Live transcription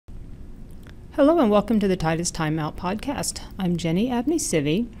Hello and welcome to the Titus Timeout podcast. I'm Jenny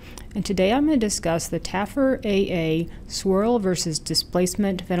Abney-Civi, and today I'm going to discuss the TAF-R-AA swirl versus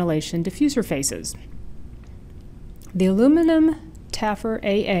displacement ventilation diffuser faces. The aluminum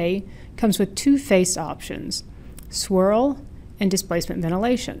TAF-R-AA comes with two face options, swirl and displacement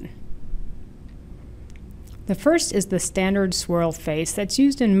ventilation. The first is the standard swirl face that's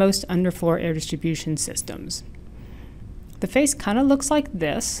used in most underfloor air distribution systems. The face kind of looks like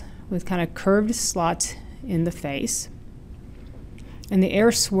this, with kind of curved slots in the face, and the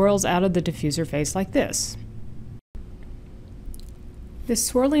air swirls out of the diffuser face like this. This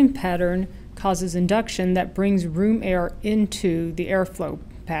swirling pattern causes induction that brings room air into the airflow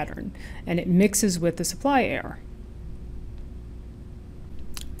pattern, and it mixes with the supply air.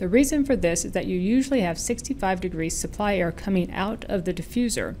 The reason for this is that you usually have 65 degrees supply air coming out of the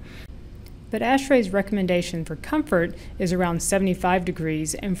diffuser, but ASHRAE's recommendation for comfort is around 75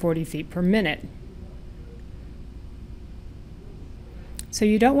 degrees and 40 feet per minute. So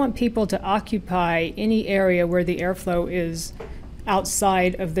you don't want people to occupy any area where the airflow is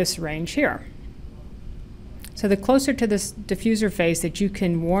outside of this range here. So the closer to this diffuser face that you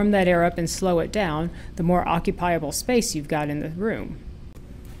can warm that air up and slow it down, the more occupiable space you've got in the room.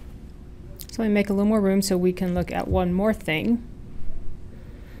 So let me make a little more room so we can look at one more thing.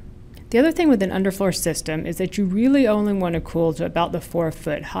 The other thing with an underfloor system is that you really only want to cool to about the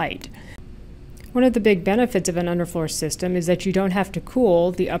 4-foot height. One of the big benefits of an underfloor system is that you don't have to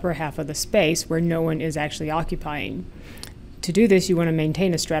cool the upper half of the space where no one is actually occupying. To do this, you want to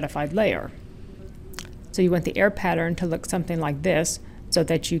maintain a stratified layer. So you want the air pattern to look something like this so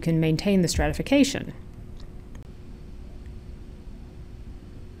that you can maintain the stratification.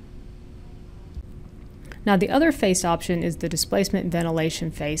 Now the other face option is the displacement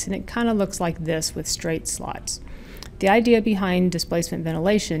ventilation face, and it kind of looks like this with straight slots. The idea behind displacement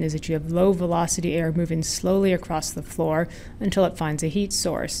ventilation is that you have low velocity air moving slowly across the floor until it finds a heat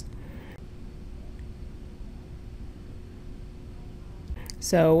source.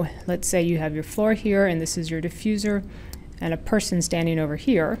 So let's say you have your floor here and this is your diffuser and a person standing over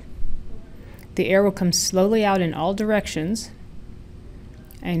here. The air will come slowly out in all directions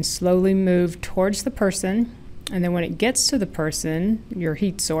and slowly move towards the person, and then when it gets to the person, your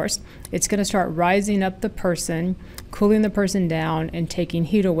heat source, it's going to start rising up the person, cooling the person down and taking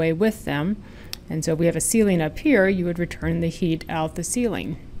heat away with them. And so if we have a ceiling up here, you would return the heat out the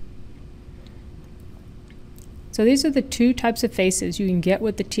ceiling. So these are the two types of faces you can get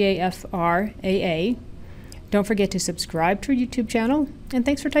with the TAF-R-AA. Don't forget to subscribe to our YouTube channel, and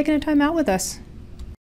thanks for taking the time out with us.